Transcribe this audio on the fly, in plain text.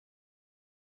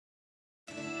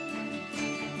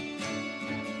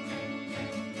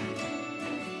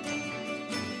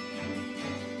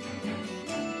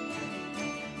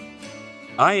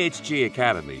IHG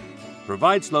Academy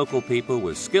provides local people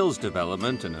with skills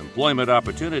development and employment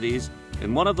opportunities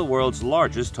in one of the world's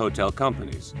largest hotel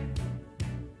companies.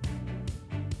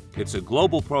 It's a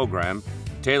global program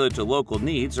tailored to local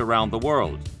needs around the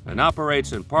world and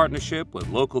operates in partnership with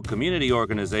local community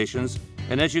organizations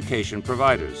and education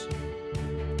providers.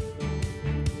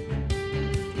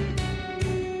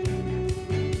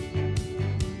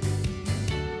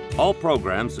 All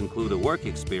programs include a work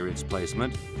experience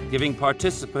placement, giving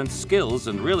participants skills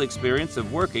and real experience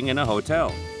of working in a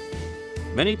hotel.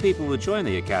 Many people who join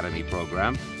the Academy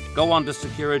program go on to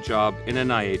secure a job in an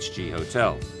IHG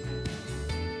hotel.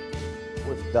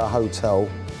 With the hotel,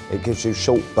 it gives you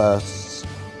short bursts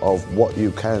of what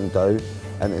you can do,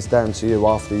 and it's down to you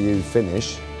after you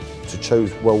finish to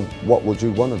choose, well, what would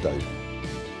you want to do?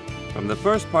 From the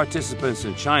first participants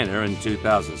in China in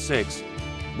 2006,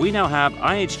 we now have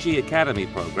IHG Academy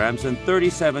programs in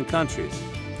 37 countries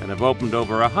and have opened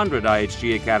over 100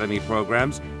 IHG Academy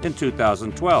programs in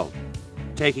 2012,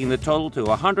 taking the total to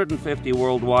 150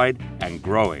 worldwide and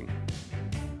growing.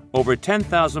 Over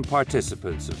 10,000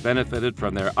 participants have benefited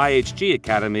from their IHG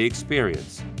Academy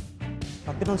experience.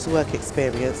 I've been on to work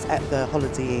experience at the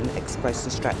Holiday Inn Express in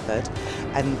Stratford,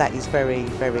 and that is very,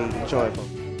 very enjoyable.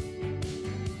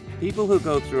 People who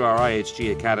go through our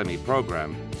IHG Academy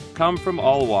program come from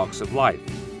all walks of life,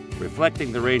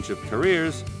 reflecting the range of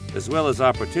careers as well as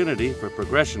opportunity for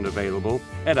progression available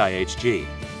at IHG.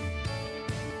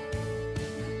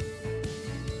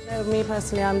 Me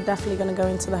personally, I'm definitely going to go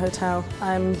into the hotel.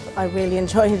 I really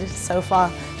enjoyed it so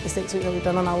far, the 6 weeks that we've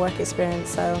done on our work experience,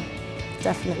 so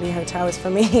definitely hotel is for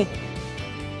me.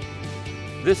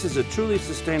 This is a truly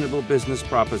sustainable business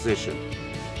proposition.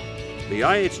 The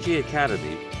IHG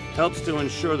Academy helps to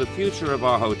ensure the future of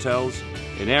our hotels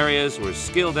in areas where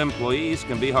skilled employees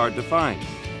can be hard to find.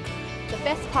 The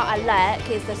best part I like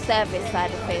is the service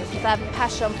side of things, because I have a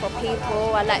passion for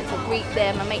people. I like to greet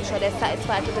them and make sure they're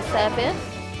satisfied with the service.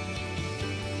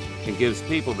 It gives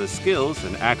people the skills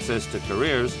and access to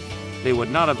careers they would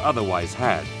not have otherwise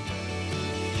had.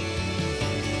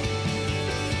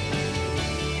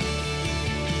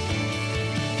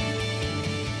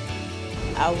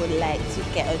 I would like to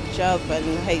get a job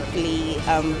and hopefully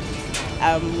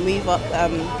move up,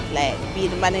 like be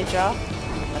the manager.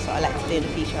 That's what I like to do in the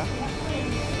future.